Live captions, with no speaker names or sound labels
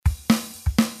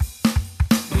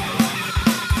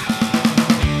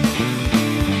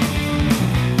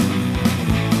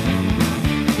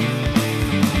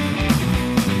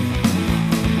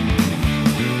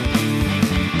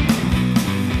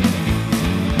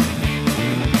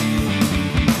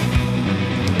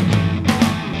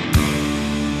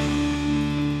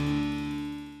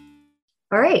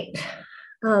All right.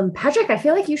 Patrick, I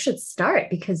feel like you should start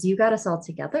because you got us all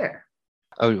together.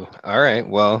 Oh, all right.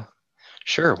 Well,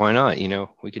 sure. Why not?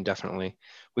 We can definitely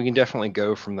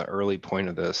go from the early point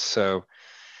of this. So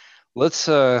let's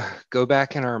go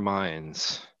back in our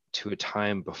minds to a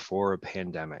time before a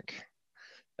pandemic,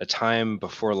 a time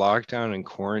before lockdown and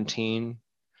quarantine,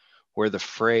 where the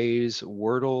phrase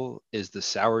 "Wordle is the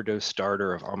sourdough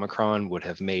starter of Omicron" would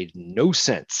have made no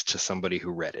sense to somebody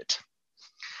who read it.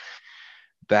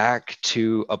 Back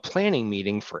to a planning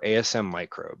meeting for ASM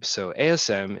Microbes. So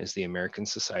ASM is the American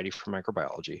Society for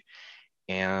Microbiology,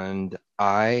 and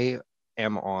I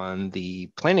am on the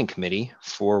planning committee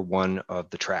for one of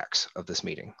the tracks of this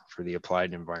meeting, for the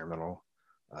Applied Environmental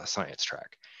Science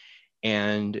track.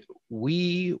 And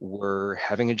we were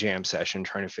having a jam session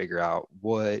trying to figure out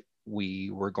what we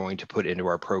were going to put into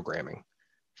our programming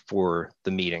for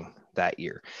the meeting that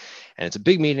year. And it's a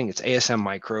big meeting, it's ASM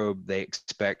Microbe. They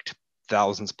expect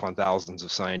thousands upon thousands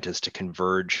of scientists to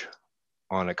converge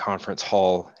on a conference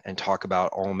hall and talk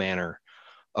about all manner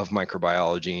of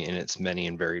microbiology in its many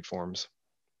and varied forms.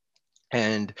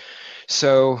 And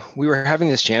so we were having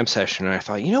this jam session, and I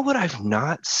thought, you know what I've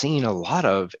not seen a lot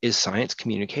of is science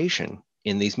communication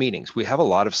in these meetings. We have a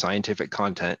lot of scientific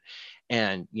content,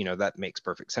 and that makes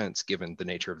perfect sense given the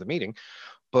nature of the meeting,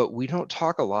 but we don't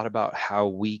talk a lot about how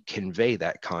we convey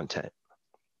that content.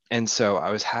 And so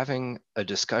I was having a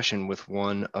discussion with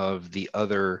one of the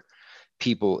other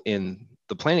people in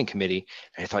the planning committee.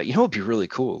 And I thought, it'd be really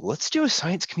cool. Let's do a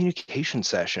science communication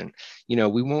session.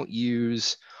 We won't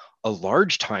use a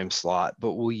large time slot,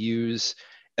 but we'll use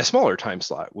a smaller time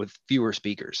slot with fewer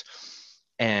speakers.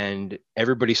 And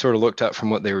everybody sort of looked up from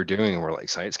what they were doing and were like,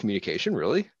 science communication,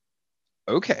 really?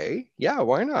 Okay, yeah,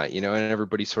 why not? And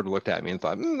everybody sort of looked at me and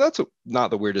thought, that's not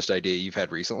the weirdest idea you've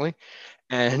had recently.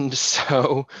 And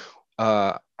so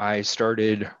I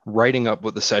started writing up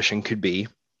what the session could be,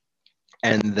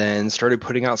 and then started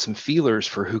putting out some feelers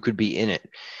for who could be in it.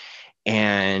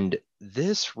 And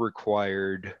this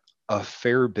required a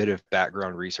fair bit of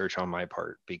background research on my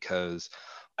part, because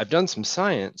I've done some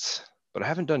science, but I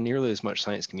haven't done nearly as much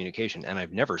science communication, and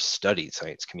I've never studied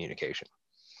science communication.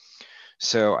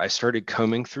 So I started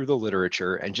combing through the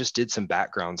literature and just did some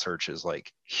background searches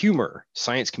like humor,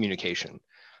 science communication,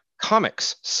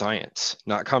 comics, science,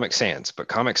 not Comic Sans, but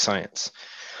comic science.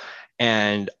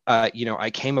 And,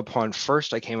 I came upon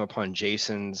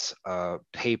Jason's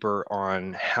paper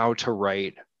on how to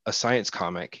write a science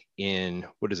comic in,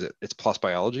 what is it? It's PLOS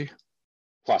Biology?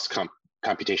 PLOS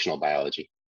computational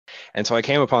biology. And so I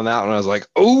came upon that and I was like,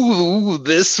 oh,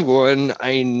 this one,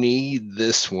 I need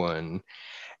this one.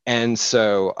 And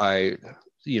so I,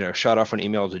 shot off an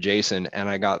email to Jason, and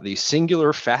I got the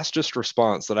singular fastest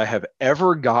response that I have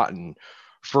ever gotten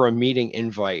for a meeting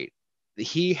invite.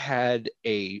 He had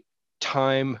a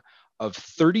time of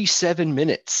 37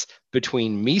 minutes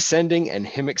between me sending and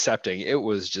him accepting. It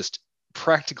was just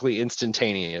practically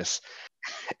instantaneous.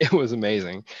 It was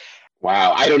amazing.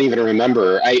 Wow, I don't even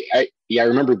remember. I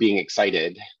remember being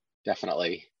excited,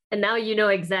 definitely. And now you know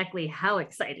exactly how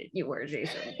excited you were,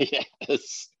 Jason.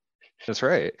 Yes. That's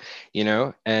right.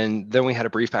 And then we had a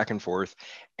brief back and forth.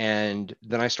 And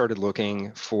then I started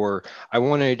looking I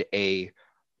wanted a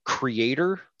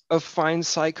creator of Find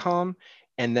SciComm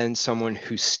and then someone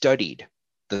who studied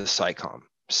the SciComm.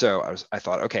 So I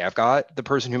thought, okay, I've got the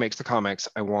person who makes the comics.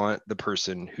 I want the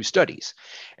person who studies.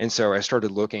 And so I started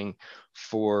looking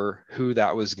for who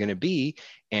that was going to be.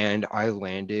 And I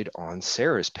landed on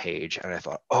Sarah's page, and I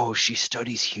thought, oh, she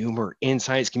studies humor in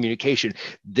science communication.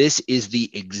 This is the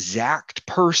exact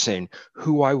person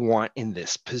who I want in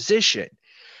this position.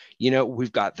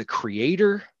 We've got the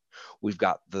creator, we've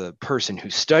got the person who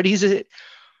studies it.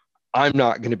 I'm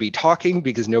not going to be talking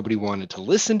because nobody wanted to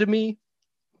listen to me,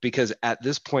 because at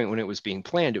this point when it was being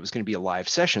planned, it was going to be a live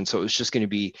session. So it was just going to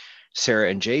be Sarah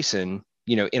and Jason,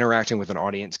 interacting with an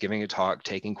audience, giving a talk,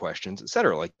 taking questions, et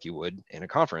cetera, like you would in a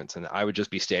conference. And I would just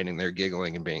be standing there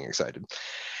giggling and being excited.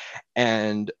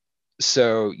 And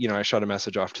so, I shot a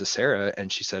message off to Sarah, and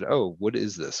she said, oh, what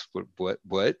is this?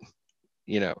 What?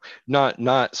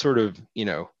 Not sort of,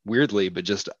 weirdly, but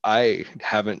just, I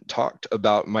haven't talked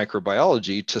about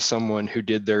microbiology to someone who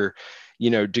did their,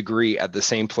 degree at the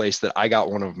same place that I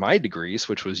got one of my degrees,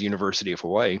 which was University of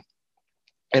Hawaii,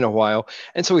 in a while.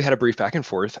 And so we had a brief back and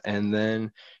forth, and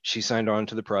then she signed on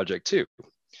to the project too.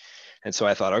 And so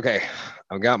I thought, okay,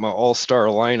 I've got my all-star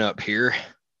lineup here.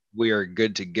 We are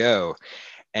good to go.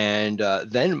 And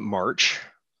then March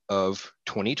of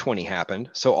 2020 happened.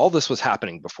 So all this was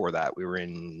happening before that. We were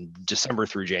in December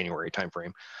through January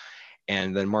timeframe.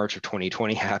 And then March of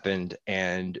 2020 happened,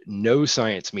 and no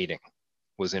science meeting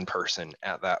was in person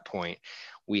at that point.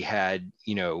 We had,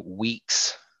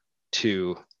 weeks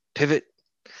to pivot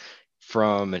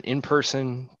from an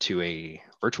in-person to a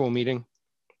virtual meeting.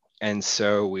 And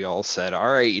so we all said,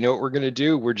 all right, you know what we're going to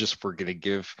do? We're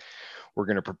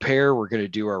going to prepare, we're going to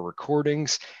do our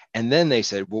recordings. And then they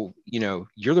said, well,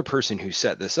 you're the person who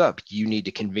set this up. You need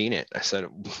to convene it. I said,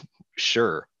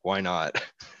 sure, why not?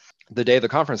 The day of the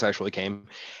conference actually came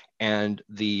and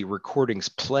the recordings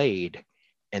played,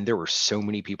 and there were so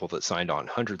many people that signed on,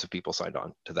 hundreds of people signed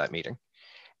on to that meeting.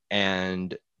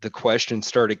 And the questions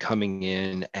started coming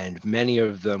in, and many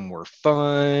of them were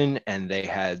fun, and they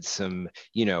had some,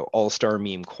 all-star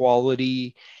meme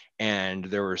quality, and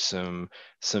there were some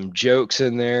jokes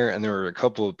in there, and there were a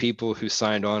couple of people who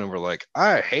signed on and were like,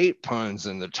 I hate puns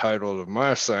in the title of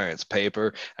my science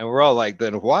paper. And we're all like,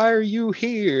 then why are you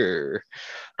here?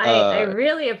 I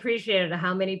really appreciated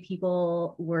how many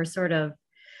people were sort of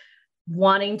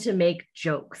wanting to make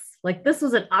jokes. Like, this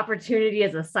was an opportunity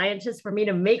as a scientist for me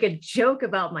to make a joke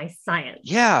about my science.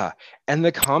 Yeah. And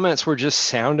the comments were just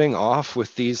sounding off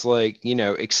with these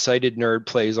excited nerd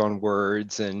plays on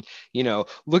words and,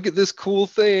 look at this cool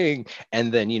thing.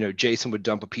 And then, Jason would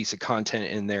dump a piece of content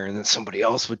in there, and then somebody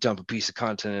else would dump a piece of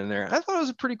content in there. I thought it was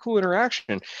a pretty cool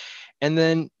interaction. And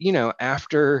then,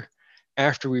 after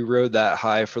we rode that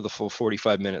high for the full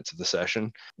 45 minutes of the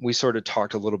session, we sort of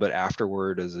talked a little bit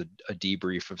afterward as a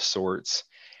debrief of sorts.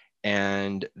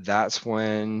 And that's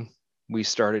when we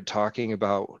started talking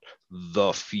about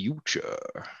the future.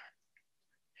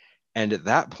 And at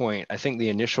that point, I think the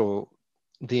initial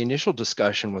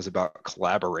discussion was about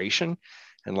collaboration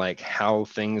and how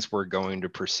things were going to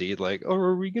proceed.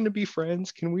 Are we going to be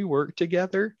friends? Can we work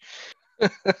together?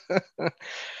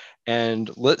 And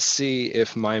let's see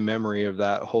if my memory of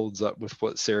that holds up with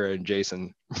what Sarah and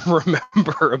Jason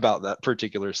remember about that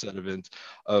particular set of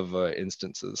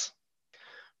instances.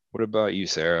 What about you,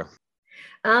 Sarah?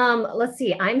 Let's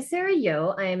see. I'm Sarah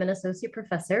Yo. I am an associate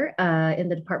professor in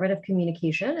the Department of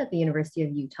Communication at the University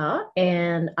of Utah,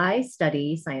 and I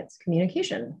study science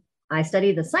communication. I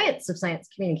study the science of science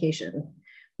communication.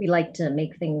 We like to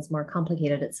make things more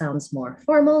complicated. It sounds more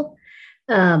formal.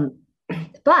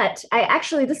 But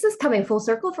this is coming full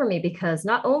circle for me, because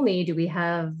not only do we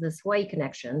have this Hawaii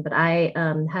connection, but I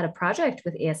had a project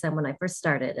with ASM when I first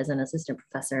started as an assistant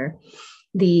professor.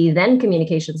 The then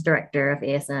communications director of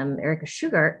ASM, Erica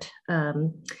Shugart,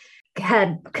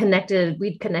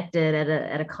 we'd connected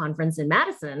at a conference in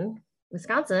Madison,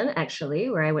 Wisconsin, actually,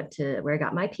 where I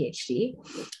got my PhD.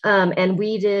 And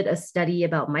we did a study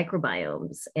about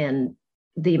microbiomes and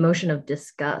the emotion of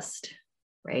disgust.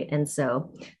 Right. And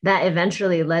so that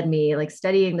eventually led me,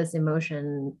 studying this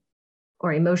emotion,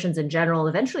 or emotions in general,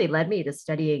 eventually led me to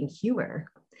studying humor.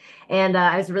 And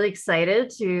I was really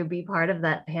excited to be part of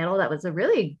that panel. That was a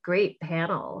really great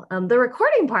panel. The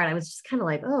recording part, I was just kind of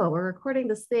like, oh, we're recording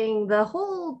this thing. The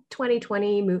whole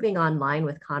 2020 moving online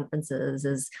with conferences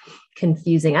is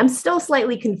confusing. I'm still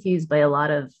slightly confused by a lot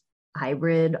of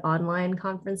hybrid online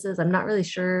conferences. I'm not really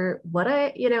sure what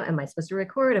am I supposed to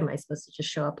record? Am I supposed to just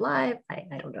show up live?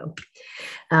 I don't know.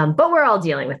 But we're all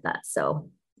dealing with that. So,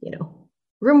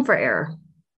 room for error.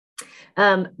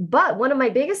 But one of my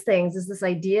biggest things is this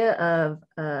idea of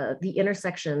the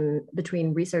intersection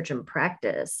between research and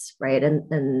practice, right?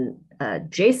 And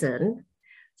Jason,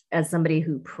 as somebody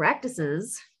who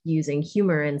practices using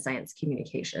humor in science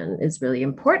communication, is really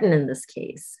important in this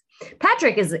case.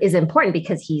 Patrick is important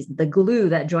because he's the glue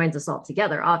that joins us all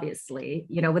together, obviously.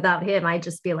 Without him, I'd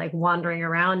just be wandering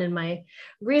around in my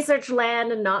research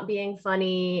land and not being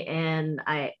funny. And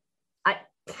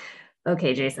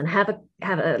okay, Jason, have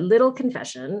a little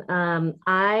confession.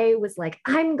 I was like,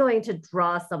 I'm going to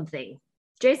draw something.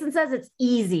 Jason says it's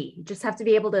easy. You just have to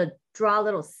be able to draw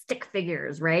little stick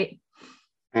figures, right?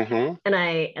 Mm-hmm. And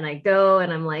I go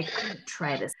and I'm like,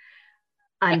 try this.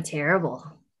 I'm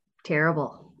terrible.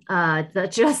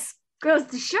 That just goes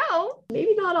to show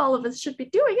maybe not all of us should be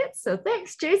doing it. So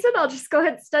thanks, Jason. I'll just go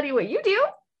ahead and study what you do.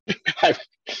 I've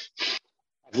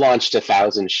launched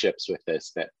 1,000 ships with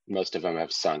this that most of them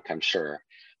have sunk, I'm sure.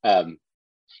 So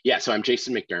I'm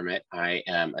Jason McDermott. I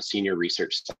am a senior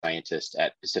research scientist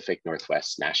at Pacific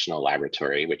Northwest National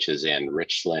Laboratory, which is in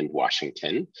Richland,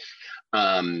 Washington.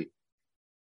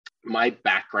 My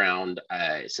background,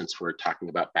 since we're talking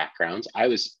about backgrounds,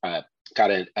 I got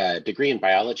a degree in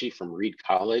biology from Reed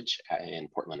College in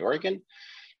Portland, Oregon.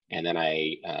 And then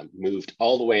I moved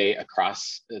all the way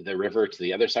across the river to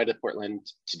the other side of Portland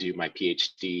to do my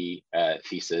PhD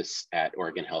thesis at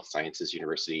Oregon Health Sciences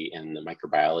University in the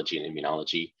microbiology and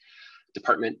immunology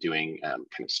department, doing kind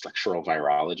of structural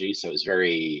virology. So it was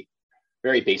very,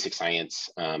 very basic science.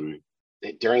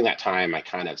 during that time, I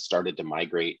kind of started to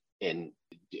migrate and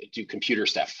do computer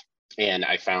stuff. And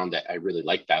I found that I really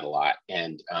liked that a lot.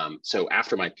 And so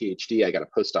after my PhD, I got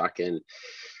a postdoc in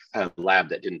a lab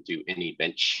that didn't do any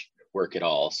bench work at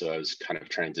all. So I was kind of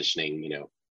transitioning,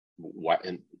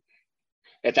 and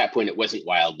at that point it wasn't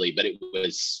wildly, but it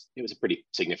was a pretty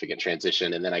significant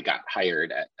transition. And then I got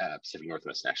hired at Pacific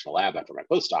Northwest National Lab after my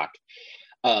postdoc.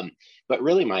 But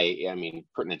really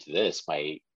pertinent to this,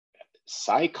 my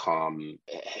SciComm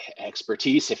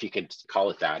expertise, if you could call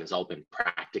it that, has all been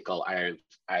practical.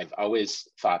 I've always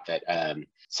thought that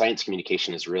science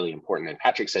communication is really important. And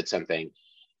Patrick said something.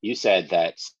 You said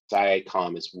that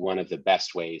SciComm is one of the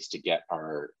best ways to get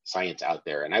our science out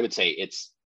there. And I would say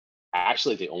it's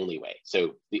actually the only way.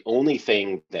 So the only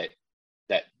thing that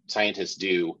scientists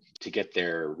do to get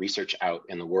their research out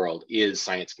in the world is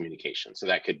science communication. So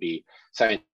that could be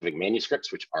scientific manuscripts,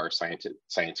 which are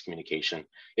science communication.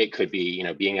 It could be,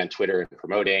 being on Twitter and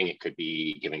promoting. It could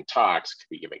be giving talks, it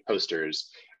could be giving posters.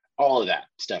 All of that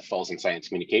stuff falls in science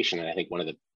communication. And I think one of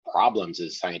the problems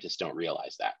is scientists don't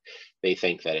realize that. They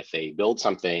think that if they build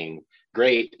something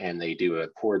great and they do a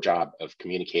poor job of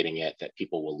communicating it, that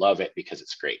people will love it because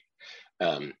it's great.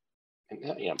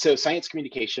 So science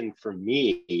communication for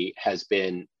me has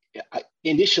been,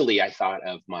 initially I thought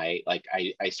of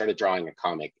I started drawing a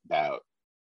comic about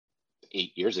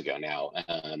 8 years ago now,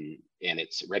 and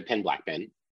it's Red Pen, Black Pen,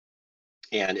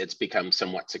 and it's become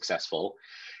somewhat successful.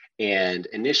 And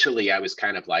initially I was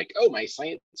kind of like, oh, my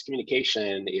science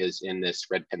communication is in this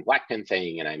Red Pen, Black Pen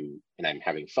thing, and I'm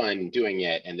having fun doing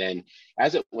it. And then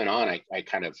as it went on, I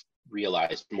kind of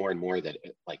realized more and more that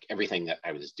everything that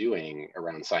I was doing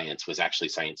around science was actually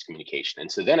science communication. And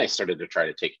so then I started to try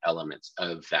to take elements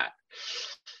of that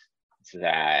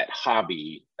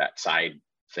hobby, that side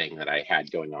thing that I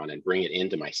had going on, and bring it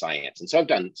into my science. And so I've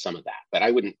done some of that, but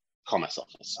I wouldn't call myself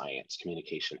a science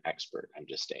communication expert. I'm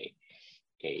just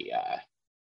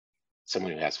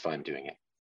someone who has fun doing it.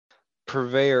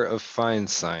 Purveyor of fine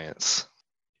science.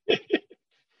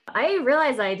 I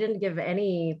realize I didn't give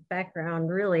any background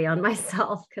really on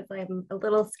myself because I'm a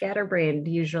little scatterbrained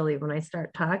usually when I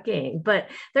start talking. But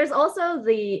there's also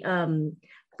the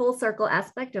full circle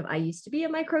aspect of I used to be a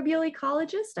microbial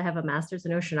ecologist. I have a master's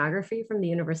in oceanography from the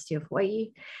University of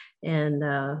Hawaii. And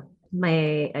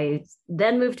I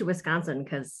then moved to Wisconsin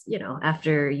because,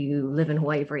 after you live in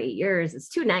Hawaii for 8 years, it's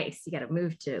too nice. You got to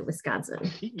move to Wisconsin.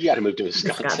 You got to move to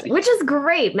Wisconsin. Which is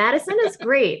great. Madison is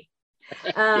great.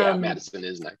 Yeah, Madison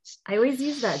is nice. I always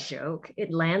use that joke.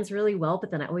 It lands really well, but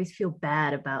then I always feel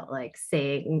bad about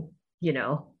saying,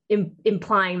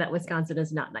 implying that Wisconsin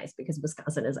is not nice, because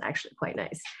Wisconsin is actually quite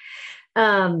nice.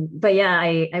 But yeah,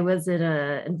 I was in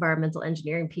an environmental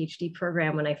engineering PhD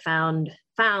program when I found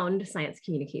science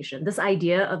communication. This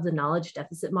idea of the knowledge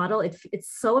deficit model.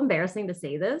 It's so embarrassing to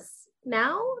say this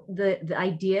now. The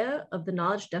idea of the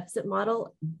knowledge deficit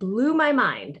model blew my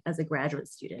mind as a graduate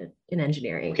student in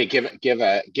engineering. Okay, give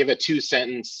a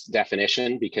 2-sentence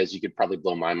definition, because you could probably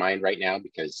blow my mind right now,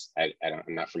 because I'm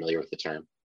not familiar with the term.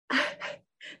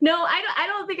 No, I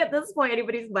don't think at this point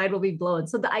anybody's mind will be blown.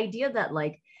 So the idea that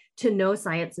to know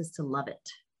science is to love it,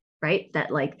 right? That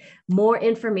more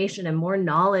information and more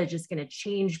knowledge is going to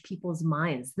change people's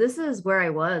minds. This is where I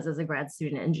was as a grad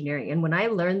student in engineering. And when I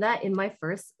learned that in my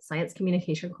first science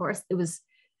communication course,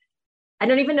 I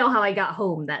don't even know how I got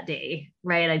home that day,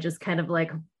 right? I just kind of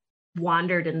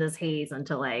wandered in this haze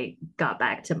until I got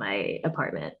back to my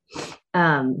apartment.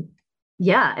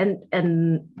 Yeah,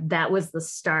 and that was the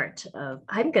start of,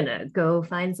 I'm gonna go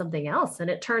find something else.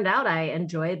 And it turned out I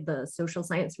enjoyed the social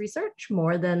science research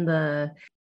more than the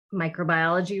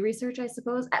microbiology research, I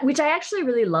suppose, which I actually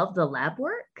really love the lab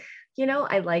work.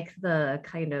 I like the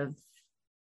kind of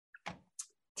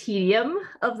tedium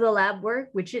of the lab work,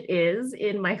 which it is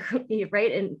in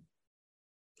right? And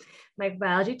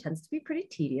microbiology tends to be pretty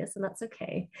tedious, and that's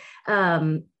okay.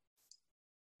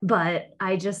 But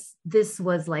this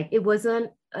was it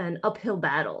wasn't an uphill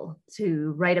battle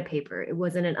to write a paper. It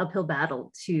wasn't an uphill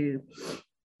battle to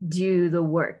do the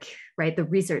work, right? The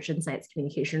research in science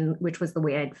communication, which was the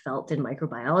way I'd felt in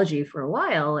microbiology for a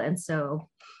while. And so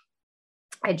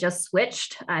I just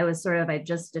switched. I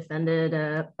just defended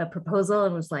a proposal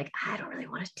and was like, I don't really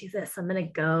want to do this. I'm going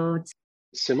to go.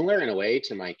 Similar in a way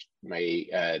to my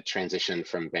transition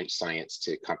from bench science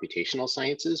to computational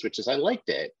sciences, which is I liked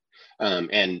it.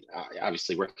 And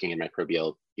obviously working in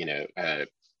microbial,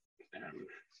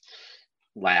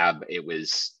 lab, it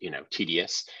was,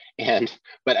 tedious.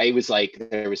 But I was like,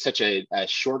 there was such a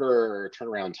shorter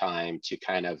turnaround time to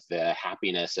kind of the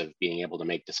happiness of being able to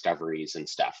make discoveries and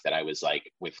stuff, that I was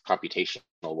like, with computational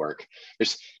work,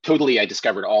 I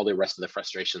discovered all the rest of the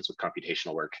frustrations with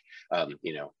computational work,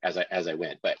 as I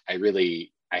went. But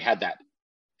I had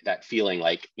that feeling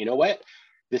like, you know what,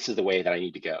 this is the way that I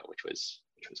need to go, which was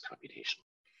computational.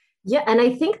 Yeah, and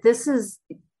I think this is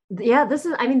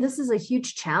a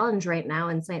huge challenge right now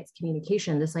in science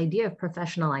communication, this idea of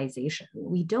professionalization.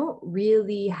 We don't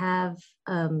really have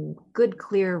good,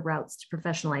 clear routes to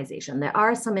professionalization. There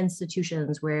are some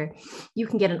institutions where you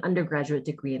can get an undergraduate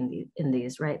degree in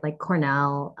these, right? Like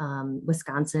Cornell,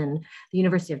 Wisconsin, the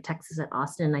University of Texas at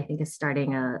Austin, I think, is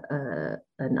starting an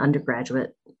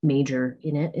undergraduate major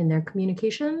in their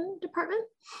communication department.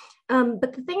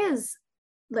 But the thing is,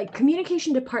 like,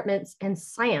 communication departments and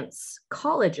science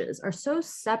colleges are so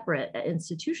separate at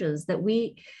institutions that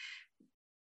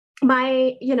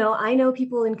I know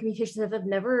people in communications that have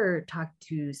never talked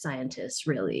to scientists,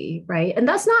 really, right? And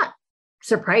that's not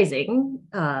surprising.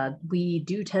 We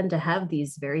do tend to have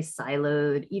these very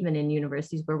siloed, even in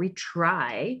universities where we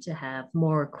try to have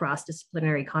more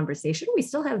cross-disciplinary conversation, we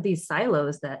still have these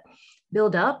silos that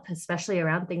build up, especially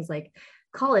around things like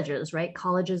colleges, right?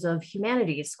 Colleges of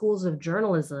humanities, schools of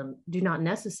journalism do not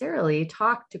necessarily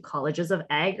talk to colleges of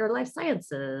ag or life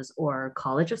sciences or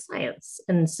college of science.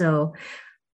 And so,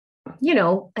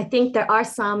 I think there are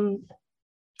some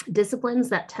disciplines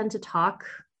that tend to talk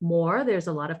more. There's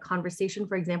a lot of conversation,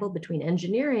 for example, between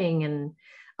engineering and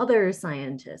other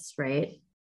scientists, right?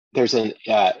 There's an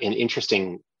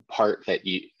interesting part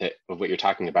of what you're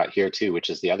talking about here too, which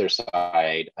is the other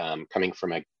side, coming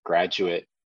from a graduate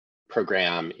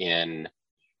program in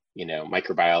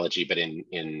microbiology, but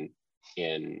in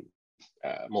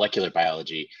molecular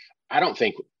biology. I don't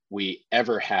think we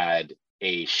ever had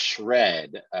a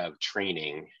shred of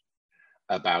training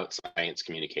about science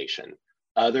communication,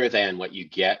 other than what you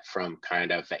get from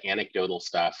kind of the anecdotal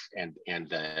stuff and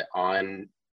the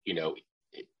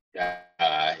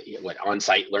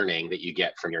on-site learning that you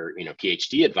get from your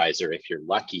PhD advisor. If you're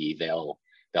lucky, they'll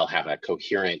have a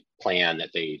coherent plan that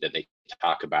they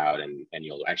talk about, and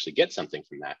you'll actually get something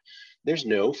from that. There's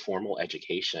no formal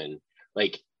education.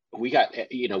 Like we had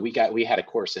a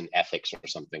course in ethics or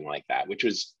something like that, which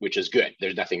is good.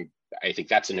 There's nothing, I think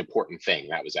that's an important thing.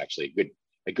 That was actually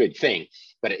a good thing,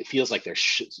 but it feels like there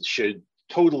should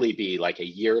totally be like a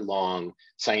year-long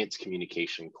science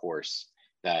communication course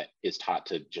that is taught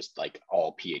to just like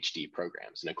all PhD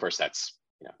programs. And of course that's,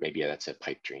 maybe that's a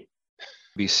pipe dream.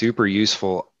 Be super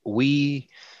useful. We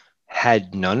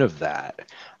had none of that.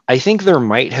 I think there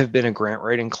might have been a grant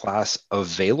writing class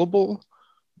available,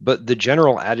 but the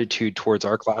general attitude towards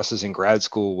our classes in grad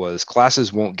school was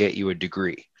classes won't get you a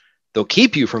degree. They'll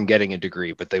keep you from getting a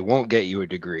degree, but they won't get you a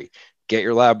degree. Get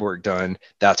your lab work done.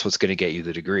 That's what's going to get you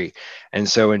the degree. And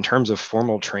so in terms of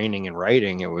formal training and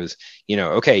writing, it was,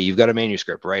 okay, you've got a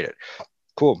manuscript, write it.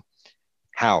 Cool.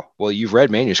 How? Well, you've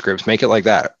read manuscripts, make it like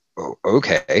that.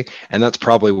 Okay. And that's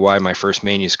probably why my first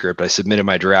manuscript, I submitted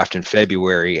my draft in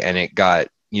February and it got,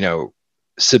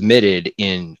 submitted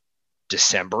in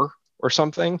December or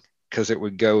something, because it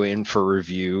would go in for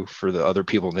review for the other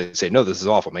people and they'd say, no, this is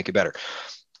awful, make it better.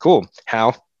 Cool.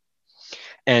 How?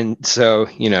 And so,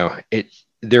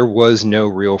 there was no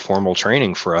real formal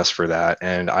training for us for that.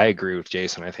 And I agree with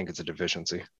Jason. I think it's a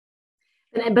deficiency.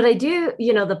 But I do,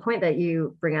 the point that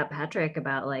you bring up, Patrick,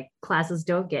 about like classes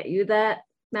don't get you that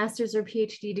master's or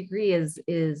PhD degree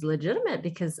is legitimate,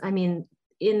 because I mean,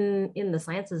 in the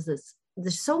sciences,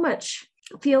 there's so much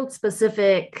field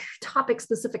specific, topic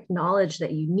specific knowledge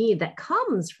that you need that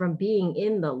comes from being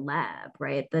in the lab,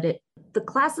 right? That the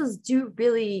classes do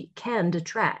really can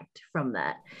detract from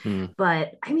that.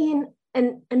 But I mean,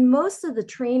 and most of the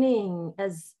training,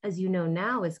 as you know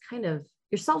now, is kind of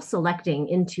you're self-selecting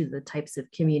into the types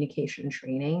of communication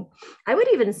training. I would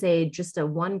even say just a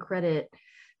 1 credit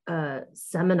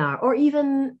seminar, or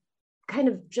even kind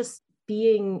of just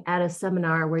being at a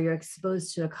seminar where you're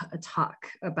exposed to a talk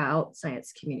about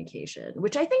science communication,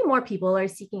 which I think more people are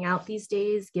seeking out these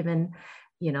days, given,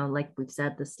 like we've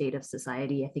said, the state of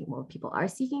society. I think more people are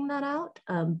seeking that out.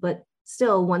 But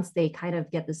still, once they kind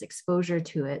of get this exposure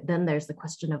to it, then there's the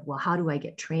question of, well, how do I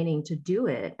get training to do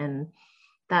it? And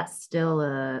that's still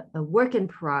a work in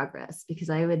progress, because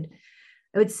I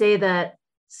would say that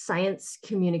science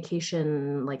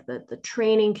communication, like the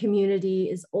training community,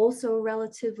 is also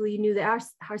relatively new. There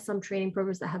are some training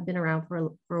programs that have been around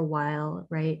for a while,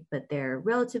 right? But they're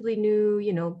relatively new,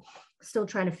 still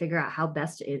trying to figure out how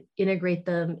best to integrate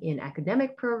them in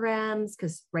academic programs,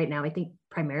 because right now I think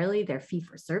primarily they're fee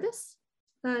for service.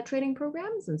 training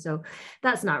programs. And so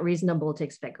that's not reasonable to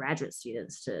expect graduate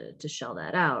students to shell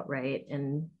that out, right?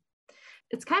 And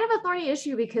it's kind of a thorny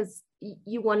issue because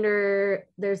you wonder,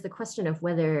 there's the question of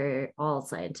whether all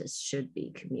scientists should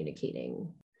be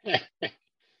communicating.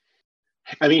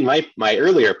 I mean, my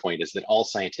earlier point is that all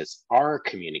scientists are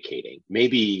communicating.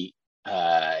 Maybe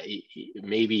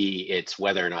it's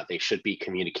whether or not they should be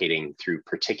communicating through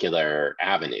particular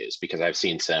avenues, because I've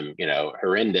seen some,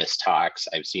 horrendous talks.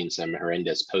 I've seen some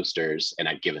horrendous posters, and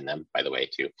I've given them, by the way,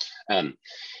 too. And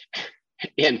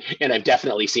I've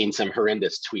definitely seen some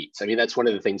horrendous tweets. I mean, that's one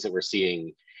of the things that we're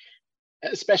seeing,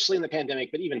 especially in the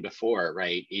pandemic, but even before,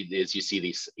 right? Is you see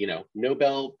these,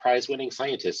 Nobel Prize winning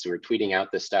scientists who are tweeting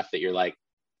out this stuff that you're like,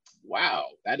 wow,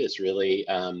 that is really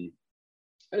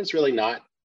not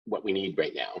what we need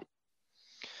right now.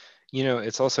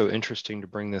 It's also interesting to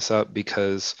bring this up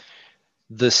because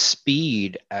the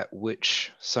speed at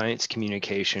which science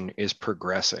communication is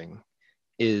progressing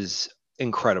is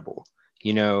incredible.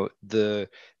 The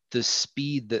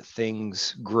speed that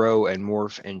things grow and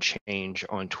morph and change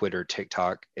on Twitter,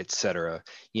 TikTok, etc.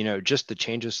 Just the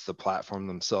changes to the platform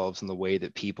themselves and the way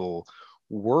that people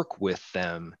work with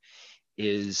them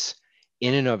is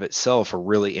in and of itself a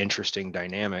really interesting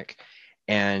dynamic.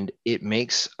 And it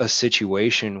makes a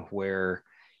situation where,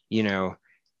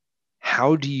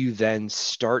 how do you then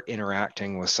start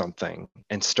interacting with something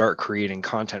and start creating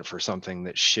content for something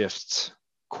that shifts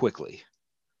quickly,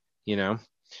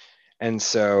 And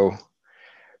so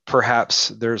perhaps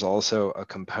there's also a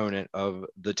component of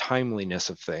the timeliness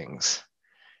of things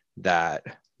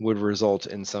that would result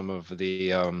in some of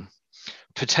the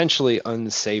potentially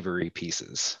unsavory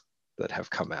pieces that have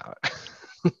come out.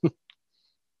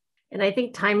 And I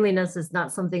think timeliness is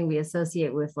not something we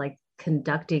associate with like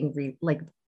conducting,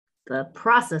 the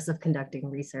process of conducting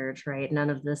research, right? None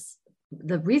of this,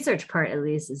 the research part at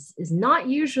least, is not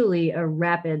usually a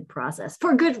rapid process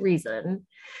for good reason.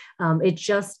 It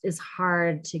just is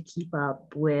hard to keep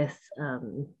up with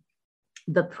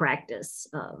the practice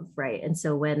of, right? And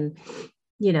so when,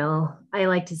 I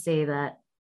like to say that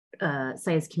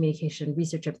science communication,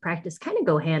 research, and practice kind of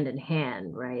go hand in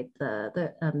hand, right?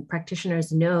 The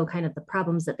practitioners know kind of the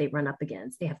problems that they run up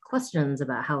against. They have questions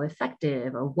about how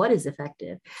effective or what is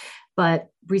effective, but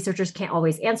researchers can't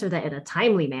always answer that in a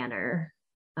timely manner.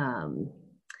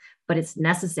 But it's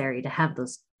necessary to have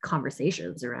those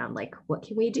conversations around like, what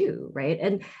can we do, right?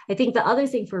 And I think the other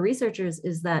thing for researchers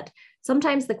is that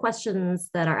sometimes the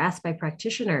questions that are asked by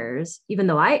practitioners, even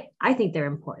though I think they're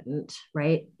important,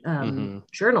 right?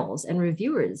 Journals and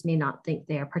reviewers may not think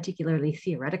they are particularly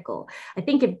theoretical. I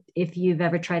think if you've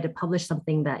ever tried to publish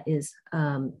something that is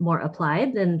more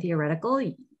applied than theoretical,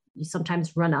 you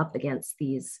sometimes run up against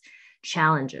these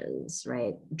challenges,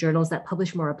 right? Journals that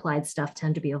publish more applied stuff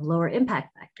tend to be of lower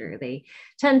impact factor. They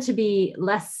tend to be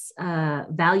less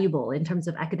valuable in terms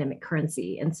of academic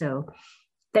currency. And so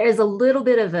there's a little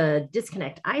bit of a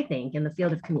disconnect, I think, in the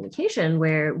field of communication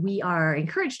where we are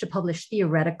encouraged to publish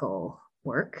theoretical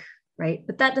work, right?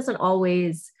 But that doesn't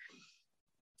always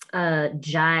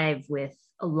jive with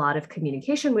a lot of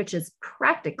communication, which is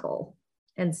practical.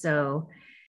 And so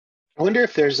I wonder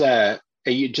if there's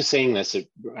you just saying this,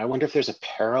 I wonder if there's a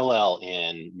parallel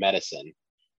in medicine,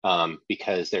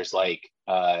 because there's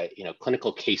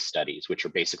clinical case studies, which are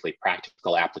basically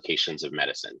practical applications of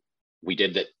medicine. We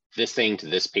did this thing to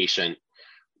this patient,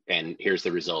 and here's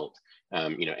the result.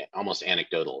 Almost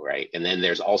anecdotal, right? And then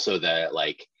there's also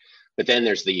but then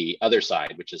there's the other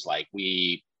side, which is like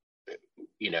we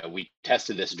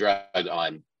tested this drug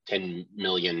on 10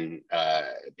 million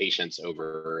patients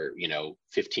over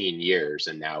 15 years,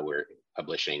 and now we're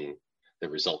publishing the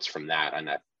results from that. And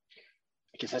I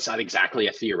guess that's not exactly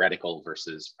a theoretical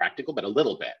versus practical, but a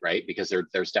little bit, right? Because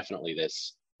there's definitely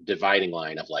this dividing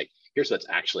line of like, here's what's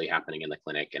actually happening in the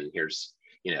clinic, and here's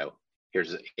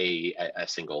a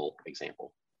single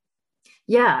example.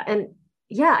 Yeah, and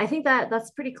yeah, I think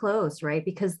that's pretty close, right?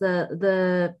 Because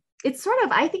it's sort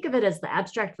of, I think of it as the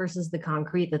abstract versus the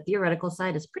concrete. The theoretical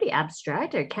side is pretty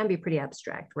abstract, or it can be pretty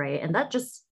abstract, right? And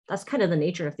that's kind of the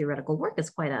nature of theoretical work, is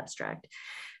quite abstract.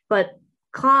 But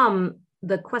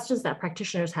the questions that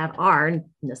practitioners have are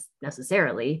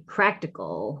necessarily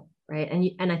practical, right?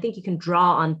 And I think you can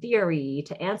draw on theory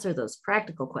to answer those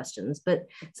practical questions, but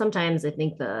sometimes I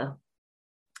think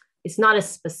it's not as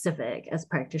specific as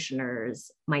practitioners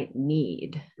might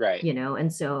need, right?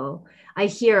 And so I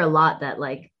hear a lot that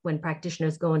like when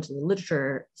practitioners go into the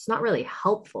literature, it's not really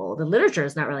helpful. The literature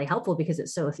is not really helpful because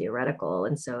it's so theoretical.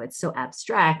 And so it's so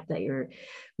abstract that you're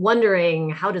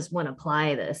wondering, how does one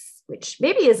apply this? Which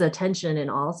maybe is a tension in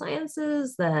all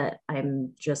sciences that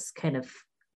I'm just kind of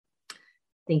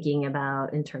thinking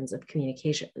about in terms of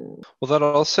communication. Well, that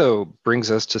also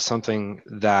brings us to something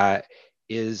that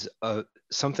is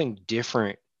something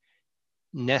different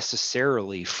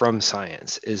necessarily from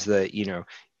science, is that,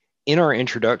 in our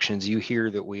introductions, you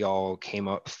hear that we all came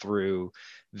up through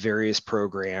various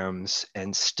programs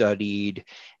and studied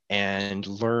and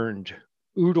learned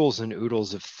oodles and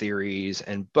oodles of theories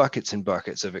and buckets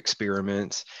of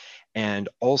experiments and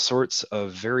all sorts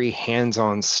of very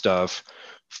hands-on stuff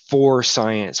for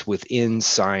science within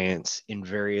science in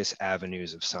various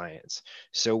avenues of science.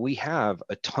 So we have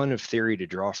a ton of theory to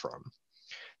draw from.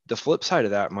 The flip side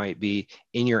of that might be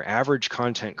in your average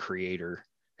content creator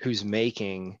who's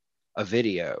making a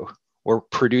video or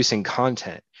producing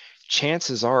content,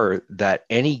 chances are that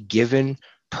any given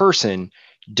person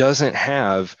doesn't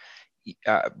have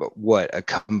a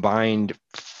combined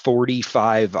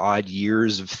 45 odd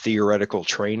years of theoretical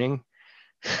training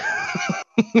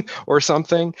or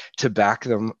something to back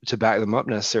them up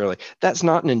necessarily. That's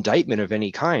not an indictment of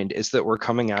any kind. It's that we're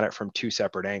coming at it from two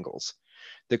separate angles.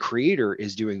 The creator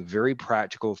is doing very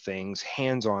practical things,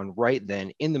 hands-on, right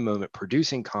then, in the moment,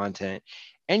 producing content,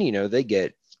 and they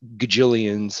get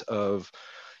gajillions of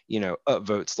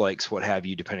upvotes, likes, what have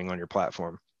you, depending on your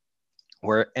platform.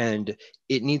 And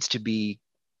it needs to be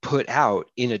put out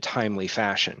in a timely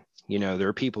fashion. There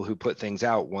are people who put things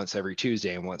out once every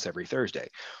Tuesday and once every Thursday,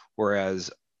 whereas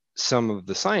some of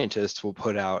the scientists will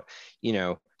put out,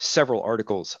 several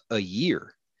articles a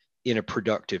year in a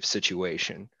productive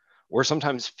situation, or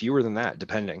sometimes fewer than that,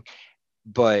 depending.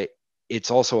 But it's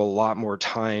also a lot more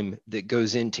time that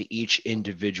goes into each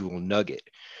individual nugget.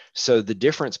 So the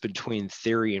difference between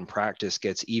theory and practice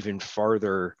gets even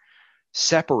farther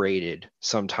separated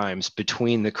sometimes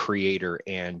between the creator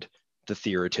and the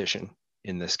theoretician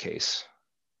in this case.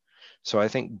 So I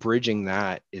think bridging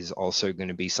that is also going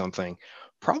to be something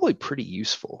probably pretty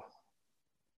useful.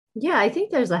 Yeah, I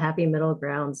think there's a happy middle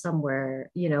ground somewhere.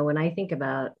 When I think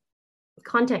about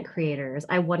content creators,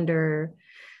 I wonder,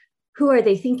 who are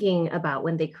they thinking about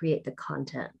when they create the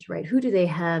content, right? Who do they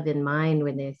have in mind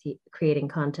when they're creating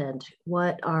content?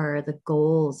 What are the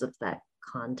goals of that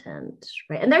content,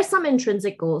 right? And there's some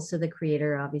intrinsic goals to the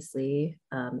creator, obviously,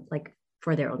 like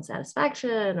for their own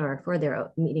satisfaction or for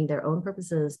meeting their own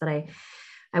purposes. But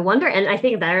I wonder, and I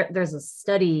think there's a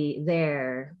study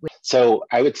there. So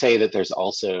I would say that there's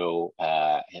also,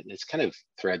 and this kind of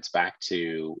threads back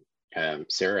to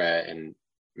Sarah and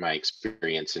my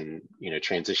experience in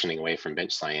transitioning away from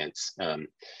bench science.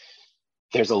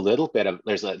 There's a little bit of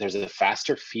there's a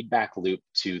faster feedback loop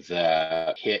to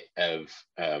the hit of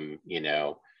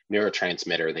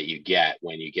neurotransmitter that you get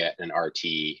when you get an RT,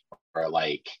 or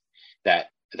like that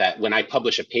when I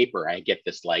publish a paper, I get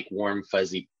this like warm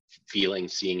fuzzy feeling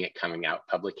seeing it coming out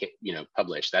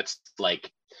published. That's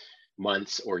like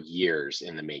months or years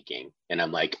in the making. And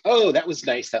I'm like, oh, that was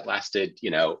nice. That lasted,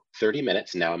 30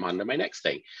 minutes. And now I'm on to my next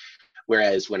thing.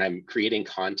 Whereas when I'm creating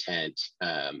content,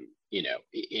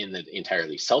 in the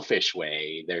entirely selfish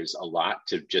way, there's a lot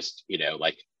to just,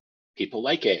 like people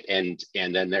like it. And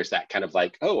then there's that kind of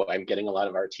like, oh, I'm getting a lot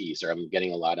of RTs, or I'm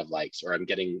getting a lot of likes, or I'm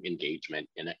getting engagement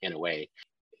in a way,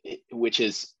 which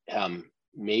is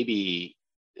maybe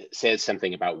says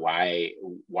something about why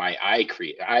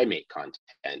I make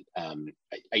content.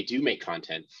 I do make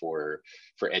content for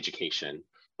education,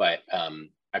 but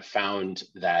I've found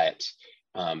that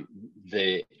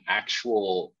the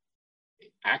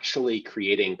actually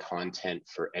creating content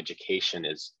for education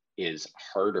is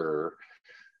harder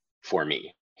for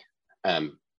me.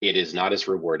 It is not as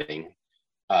rewarding.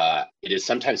 It is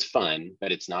sometimes fun,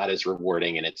 but it's not as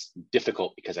rewarding, and it's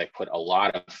difficult because I put a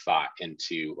lot of thought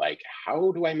into like,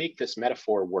 how do I make this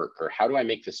metaphor work, or how do I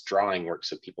make this drawing work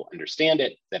so people understand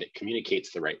it, that it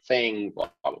communicates the right thing,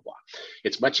 blah, blah, blah, blah.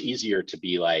 It's much easier to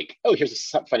be like, oh,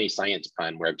 here's a funny science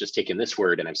pun where I've just taken this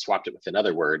word and I've swapped it with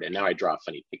another word, and now I draw a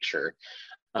funny picture.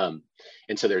 And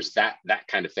so there's that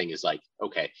kind of thing is like,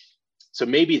 okay, so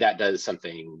maybe that does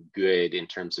something good in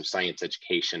terms of science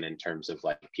education, in terms of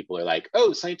like, people are like,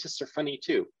 oh, scientists are funny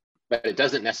too, but it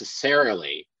doesn't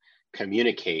necessarily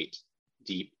communicate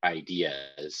deep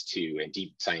ideas and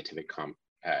deep scientific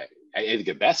I think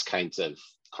the best kinds of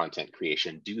content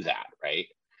creation do that, right?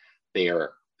 They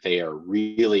are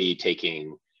really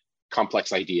taking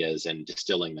complex ideas and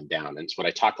distilling them down. And it's what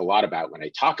I talk a lot about when I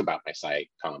talk about my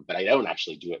SciComm, but I don't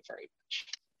actually do it very much.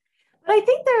 But I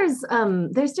think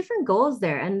there's different goals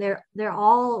there, and they're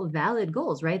all valid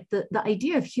goals, right? The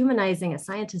idea of humanizing a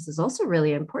scientist is also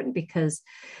really important, because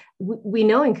we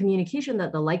know in communication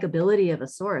that the likability of a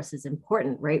source is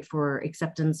important, right, for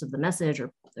acceptance of the message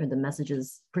or the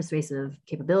message's persuasive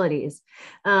capabilities.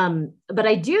 But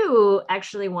I do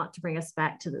actually want to bring us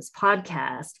back to this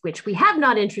podcast, which we have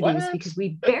not introduced because we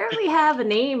barely have a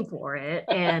name for it.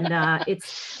 And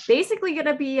it's basically going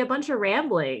to be a bunch of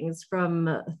ramblings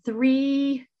from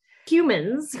three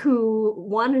humans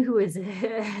one who is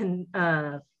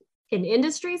in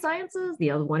industry sciences,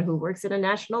 the other one who works in a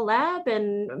national lab,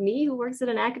 and me who works at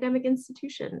an academic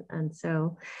institution. And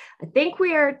so I think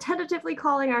we are tentatively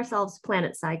calling ourselves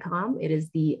Planet SciComm. It is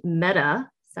the Meta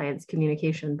Science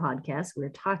Communication Podcast. We're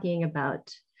talking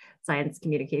about science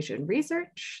communication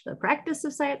research, the practice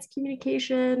of science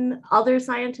communication, other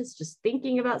scientists just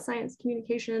thinking about science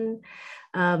communication.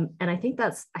 And I think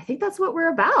that's what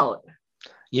we're about.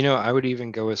 You know, I would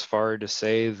even go as far to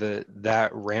say that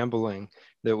rambling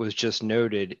that was just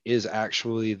noted is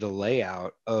actually the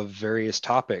layout of various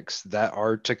topics that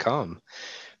are to come,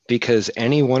 because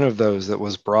any one of those that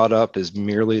was brought up is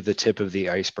merely the tip of the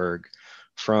iceberg,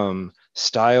 from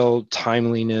style,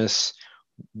 timeliness,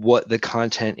 what the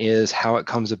content is, how it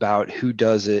comes about, who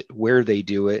does it, where they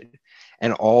do it,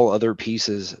 and all other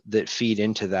pieces that feed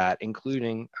into that,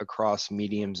 including across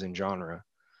mediums and genre.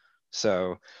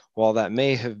 So while that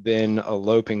may have been a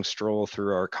loping stroll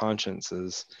through our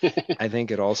consciences, I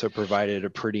think it also provided a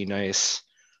pretty nice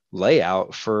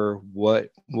layout for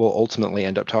what we'll ultimately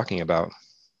end up talking about.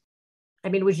 I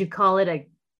mean, would you call it a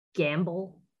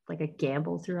gamble? Like a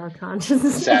gamble through our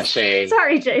consciousness? Sashay.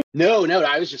 Sorry, Jay. No,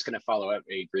 I was just going to follow up.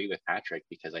 I agree with Patrick,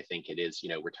 because I think it is,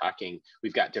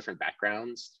 we've got different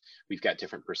backgrounds, we've got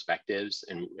different perspectives,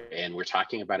 and we're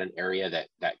talking about an area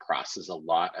that crosses a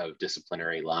lot of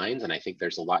disciplinary lines. And I think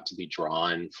there's a lot to be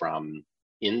drawn from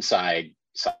inside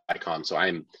SciComm. So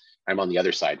I'm on the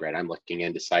other side, right? I'm looking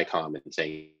into SciComm and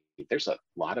saying, there's a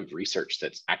lot of research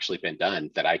that's actually been done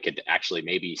that I could actually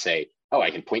maybe say, oh, I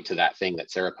can point to that thing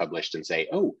that Sarah published and say,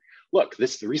 oh, look,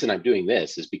 the reason I'm doing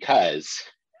this is because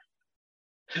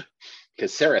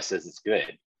Sarah says it's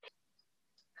good.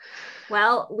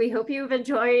 Well, we hope you've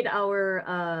enjoyed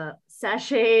our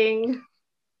sashaying.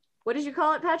 What did you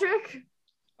call it, Patrick?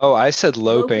 Oh, I said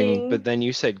loping, but then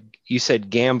you said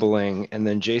gambling, and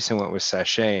then Jason went with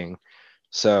sashaying.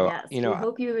 So, yes, we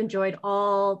hope you've enjoyed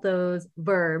all those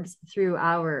verbs through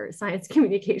our science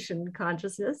communication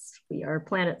consciousness. We are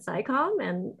Planet SciComm,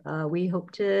 and we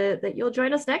hope that you'll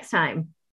join us next time.